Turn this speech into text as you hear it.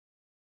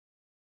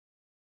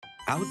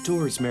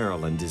Outdoors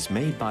Maryland is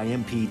made by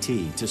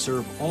MPT to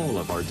serve all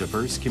of our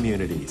diverse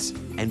communities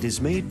and is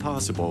made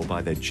possible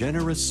by the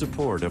generous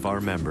support of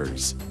our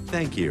members.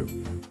 Thank you.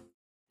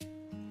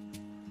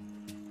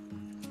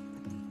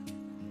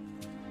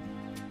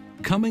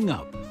 Coming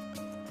up,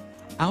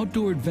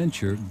 Outdoor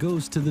Adventure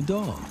goes to the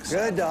dogs.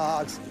 Good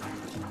dogs.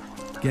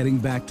 Getting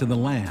back to the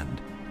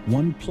land,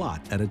 one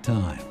plot at a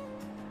time.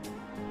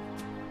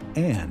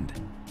 And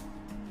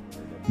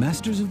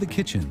Masters of the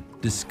Kitchen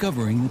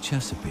discovering the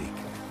Chesapeake.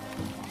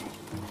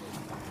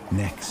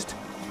 Next.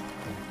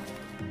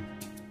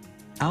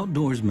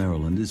 Outdoors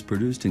Maryland is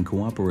produced in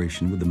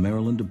cooperation with the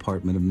Maryland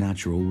Department of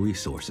Natural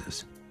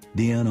Resources,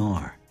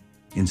 DNR,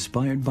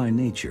 inspired by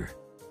nature,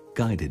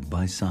 guided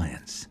by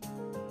science.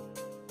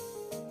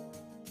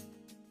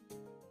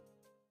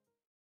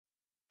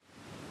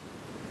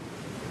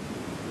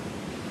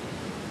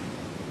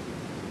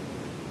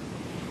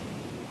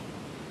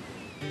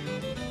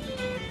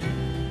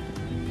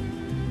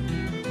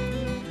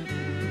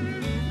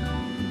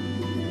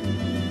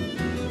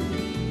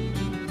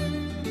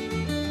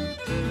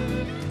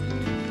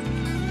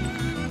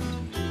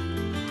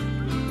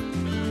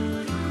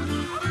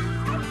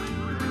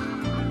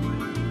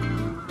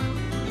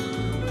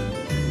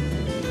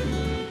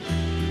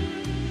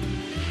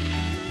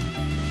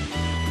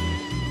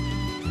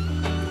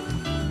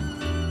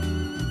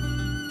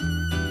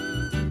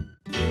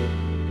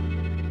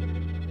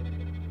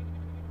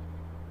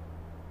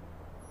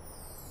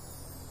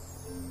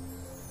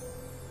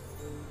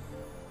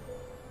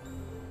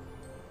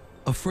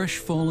 A fresh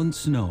fallen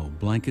snow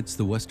blankets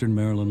the western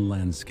Maryland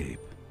landscape.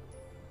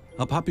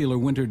 A popular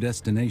winter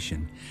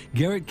destination,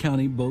 Garrett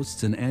County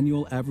boasts an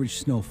annual average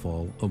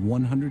snowfall of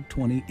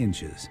 120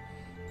 inches,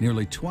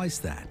 nearly twice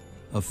that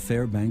of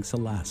Fairbanks,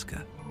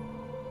 Alaska.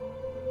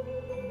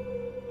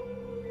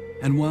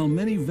 And while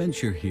many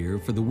venture here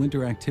for the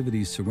winter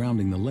activities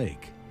surrounding the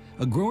lake,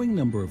 a growing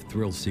number of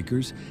thrill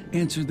seekers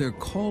answer their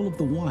call of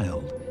the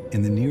wild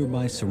in the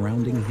nearby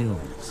surrounding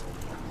hills.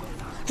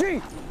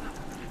 Gee!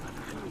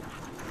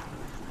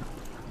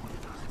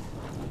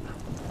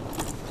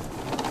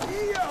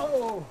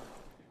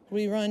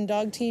 We run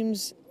dog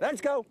teams.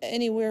 Let's go.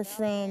 Anywhere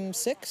from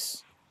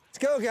 6 Let's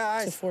go,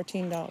 guys. to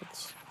 14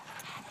 dogs.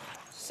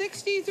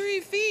 63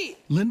 feet.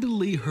 Linda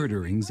Lee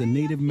Herdering's a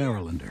native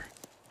Marylander.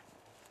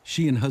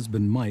 She and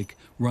husband Mike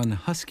run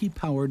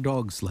husky-powered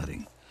dog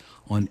sledding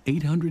on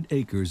 800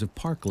 acres of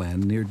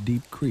parkland near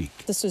Deep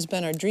Creek. This has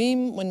been our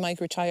dream when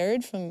Mike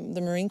retired from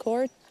the Marine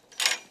Corps.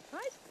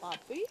 Hi,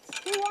 puppy.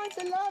 Who wants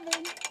a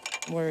lovin'?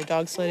 We're a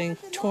dog sledding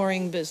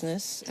touring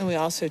business, and we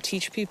also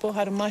teach people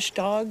how to mush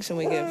dogs, and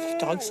we give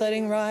dog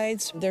sledding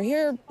rides. They're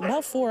here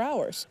about 4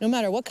 hours, no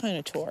matter what kind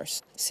of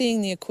tours.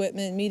 Seeing the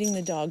equipment, meeting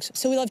the dogs.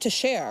 So we love to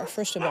share,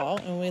 first of all,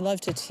 and we love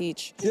to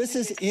teach. This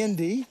is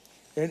Indy,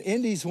 and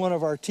Indy's one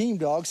of our team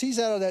dogs. He's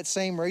out of that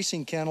same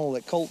racing kennel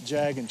that Colt,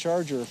 Jag, and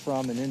Charger are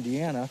from in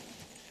Indiana.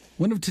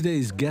 One of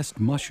today's guest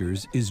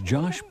mushers is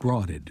Josh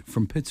Broaded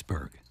from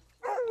Pittsburgh.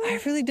 I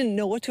really didn't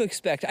know what to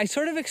expect. I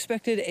sort of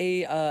expected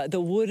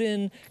the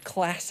wooden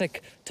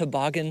classic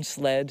toboggan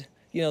sled,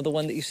 you know, the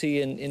one that you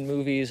see in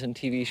movies and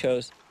TV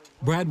shows.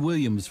 Brad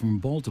Williams from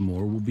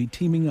Baltimore will be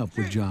teaming up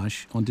with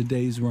Josh on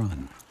today's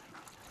run.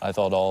 I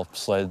thought all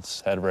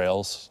sleds had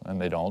rails, and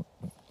they don't.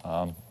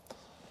 A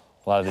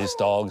lot of these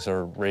dogs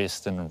are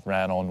raced and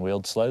ran on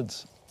wheeled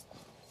sleds.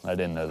 I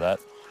didn't know that.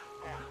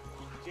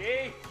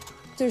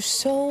 There's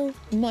so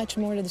much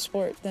more to the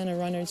sport than a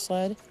runner's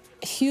sled.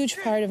 A huge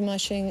part of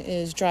mushing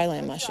is dry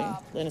land mushing,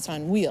 and it's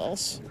on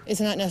wheels.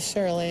 It's not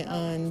necessarily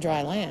on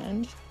dry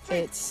land.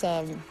 It's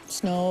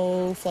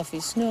snow, fluffy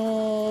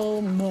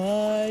snow,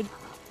 mud.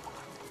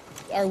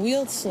 Our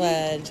wheeled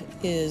sled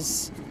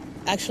is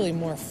actually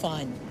more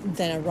fun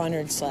than a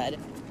runner's sled.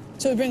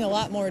 So we bring a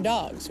lot more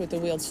dogs with the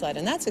wheeled sled,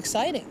 and that's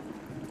exciting.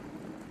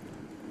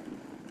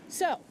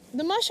 So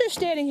the musher's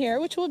standing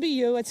here, which will be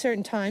you at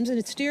certain times, and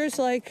it steers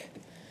like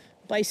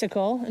a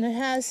bicycle, and it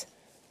has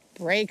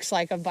brakes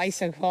like a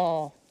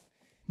bicycle.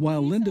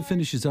 While Linda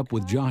finishes up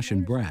with Josh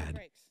and Brad,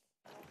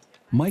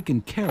 Mike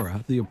and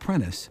Kara, the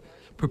apprentice,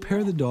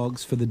 prepare the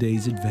dogs for the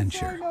day's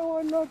adventure. I know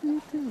I love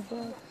you too, bud.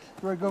 You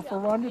ready to go for a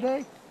run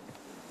today?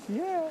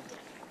 Yeah,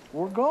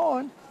 we're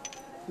going.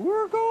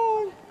 We're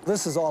going.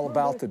 This is all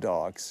about the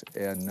dogs,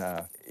 and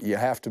you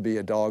have to be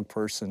a dog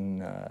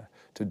person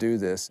to do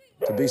this.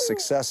 To be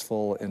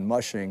successful in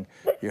mushing,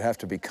 you have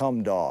to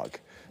become dog.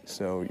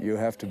 So you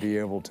have to be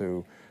able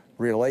to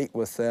relate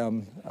with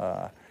them.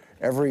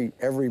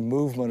 Every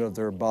movement of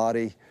their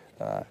body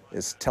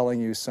is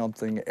telling you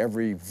something.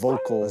 Every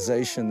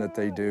vocalization that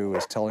they do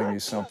is telling you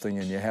something,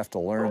 and you have to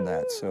learn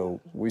that. So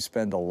we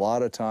spend a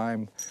lot of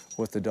time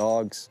with the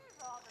dogs.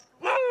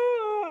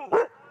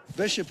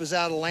 Bishop is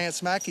out of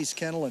Lance Mackey's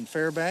kennel in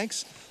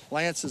Fairbanks.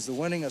 Lance is the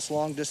winningest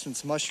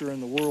long-distance musher in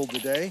the world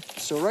today.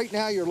 So right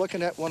now you're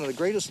looking at one of the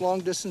greatest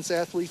long-distance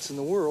athletes in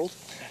the world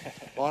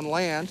on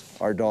land.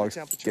 Our dogs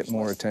get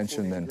more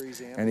attention than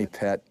any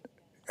pet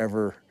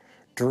ever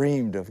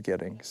dreamed of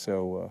getting.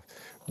 So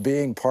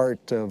being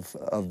part of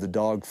the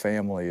dog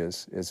family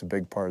is a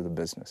big part of the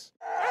business.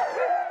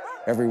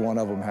 Every one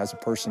of them has a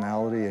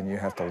personality, and you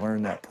have to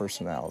learn that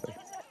personality.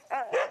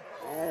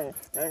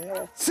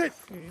 Sit!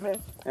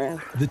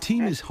 The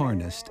team is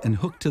harnessed and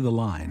hooked to the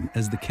line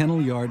as the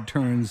kennel yard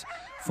turns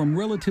from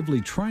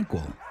relatively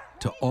tranquil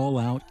to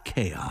all-out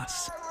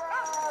chaos.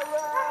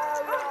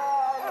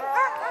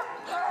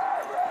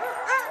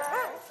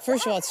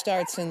 First of all, it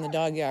starts in the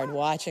dog yard,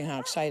 watching how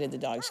excited the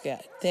dogs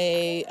get.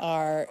 They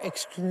are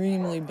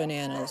extremely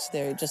bananas.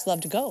 They just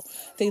love to go.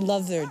 They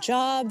love their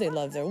job, they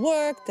love their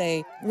work,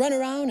 they run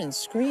around and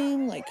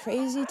scream like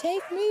crazy,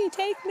 take me,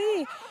 take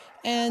me.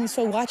 And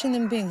so watching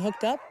them being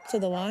hooked up to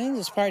the lines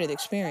is part of the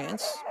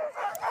experience.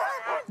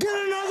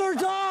 Get another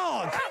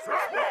dog!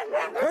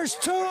 There's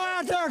 2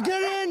 out there,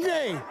 get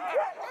Indy!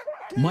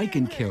 Mike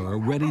and Kara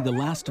ready the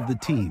last of the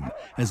team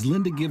as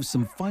Linda gives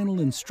some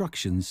final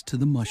instructions to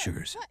the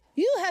mushers.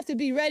 You have to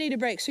be ready to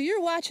break. So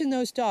you're watching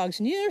those dogs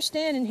and you're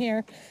standing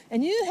here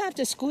and you have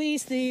to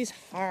squeeze these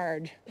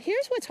hard.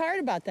 Here's what's hard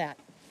about that.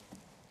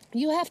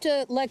 You have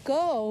to let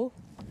go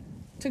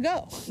to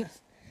go.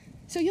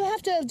 So you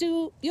have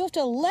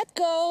to let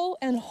go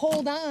and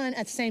hold on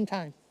at the same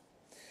time.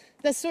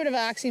 That's sort of an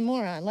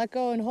oxymoron, let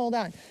go and hold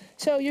on.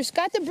 So you've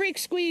got the brake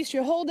squeezed,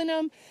 you're holding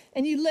them,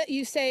 and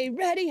you say,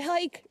 ready,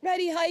 hike,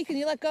 and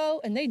you let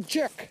go, and they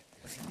jerk.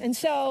 And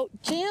so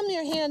jam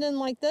your hand in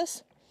like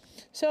this.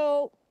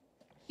 So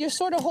you're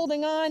sort of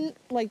holding on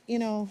like, you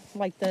know,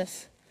 like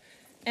this.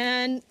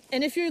 And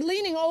if you're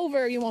leaning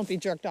over, you won't be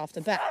jerked off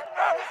the back.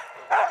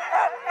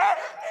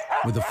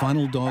 With the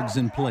final dogs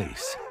in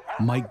place,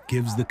 Mike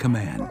gives the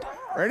command.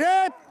 Ready,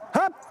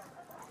 up!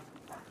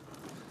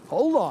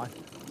 Hold on.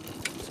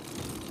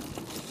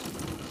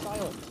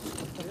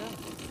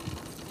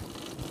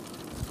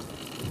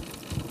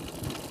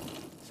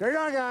 Stay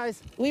on,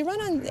 guys. We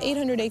run on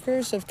 800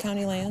 acres of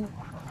county land.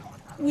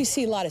 We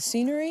see a lot of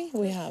scenery.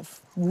 We have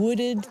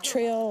wooded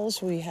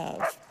trails. We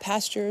have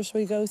pastures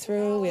we go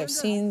through. We have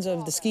scenes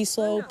of the ski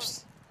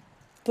slopes.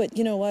 But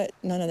you know what?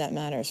 None of that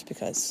matters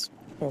because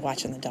we're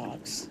watching the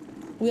dogs.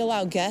 We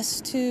allow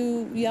guests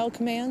to yell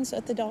commands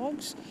at the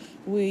dogs.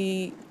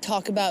 We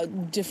talk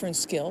about different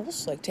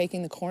skills, like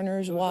taking the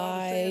corners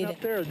wide. Up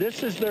there,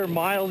 this is their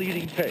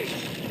mile-eating pace.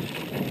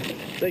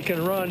 They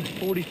can run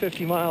 40,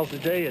 50 miles a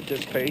day at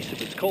this pace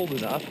if it's cold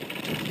enough.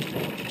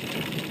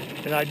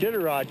 An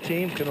Iditarod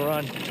team can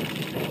run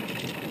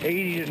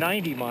 80 to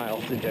 90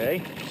 miles a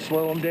day.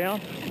 Slow them down.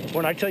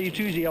 When I tell you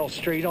to yell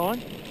straight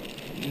on,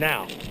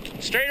 now.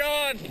 Straight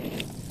on!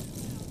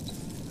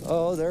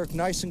 Oh, they're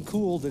nice and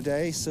cool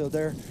today, so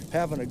they're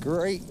having a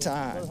great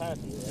time.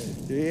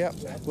 Yep.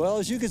 Well,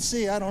 as you can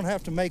see, I don't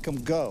have to make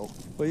them go.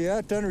 But you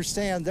have to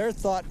understand their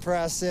thought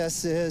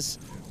process is,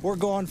 we're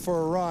going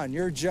for a run.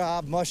 Your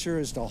job, musher,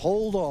 is to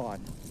hold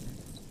on.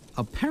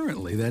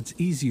 Apparently, that's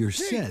easier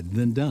said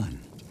than done.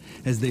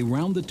 As they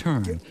round the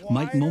turn,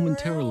 Mike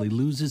momentarily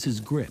loses his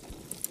grip,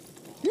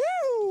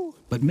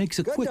 but makes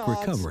a quick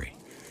recovery.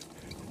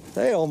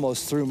 They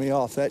almost threw me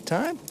off that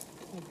time.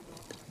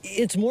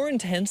 It's more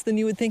intense than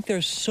you would think.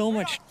 There's so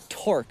much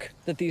torque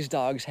that these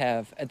dogs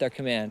have at their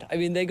command. I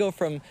mean, they go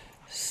from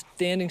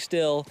standing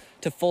still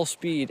to full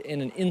speed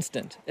in an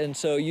instant. And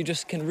so you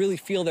just can really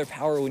feel their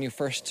power when you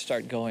first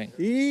start going.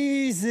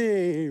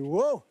 Easy,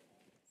 whoa.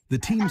 The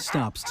team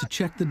stops to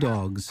check the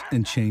dogs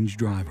and change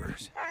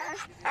drivers.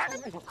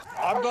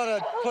 I'm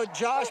gonna put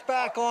Josh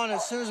back on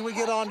as soon as we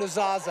get on to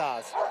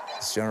Zaza's.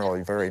 It's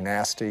generally very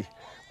nasty,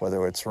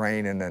 whether it's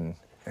raining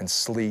and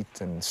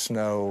sleet and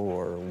snow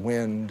or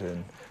wind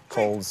and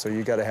cold. So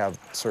you gotta have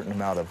a certain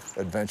amount of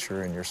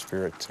adventure in your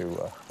spirit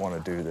to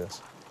wanna do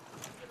this.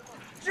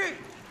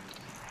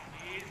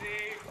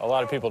 A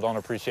lot of people don't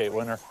appreciate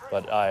winter,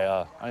 but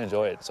I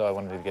enjoy it, so I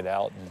wanted to get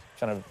out and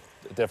kind of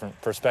a different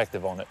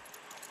perspective on it.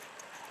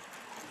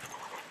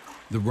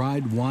 The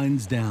ride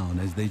winds down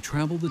as they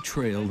travel the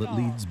trail that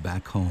leads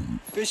back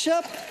home.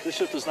 Bishop?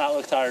 Bishop does not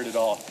look tired at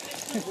all.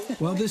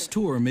 While this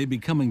tour may be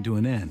coming to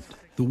an end,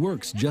 the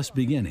work's just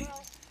beginning,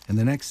 and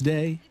the next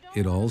day,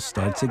 it all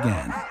starts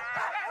again.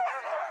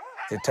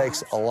 It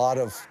takes a lot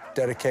of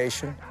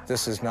dedication.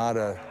 This is not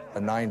a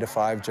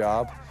 9-to-5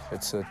 job.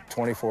 It's a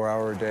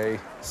 24-hour-a-day,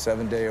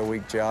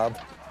 7-day-a-week job.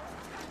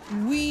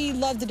 We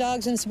love the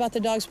dogs, and it's about the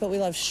dogs, but we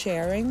love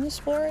sharing the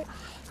sport.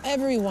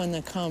 Everyone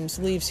that comes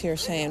leaves here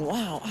saying,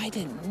 wow, I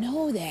didn't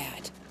know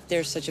that.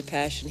 There's such a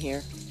passion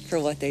here for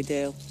what they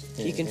do.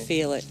 You can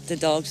feel it. The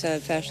dogs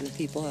have passion, the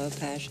people have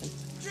passion.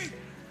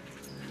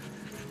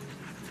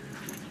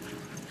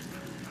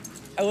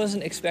 I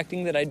wasn't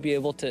expecting that I'd be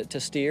able to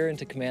steer and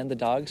to command the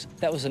dogs.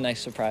 That was a nice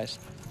surprise.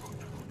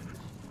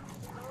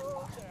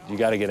 You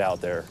got to get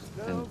out there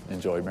and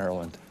enjoy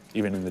Maryland,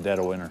 even in the dead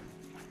of winter.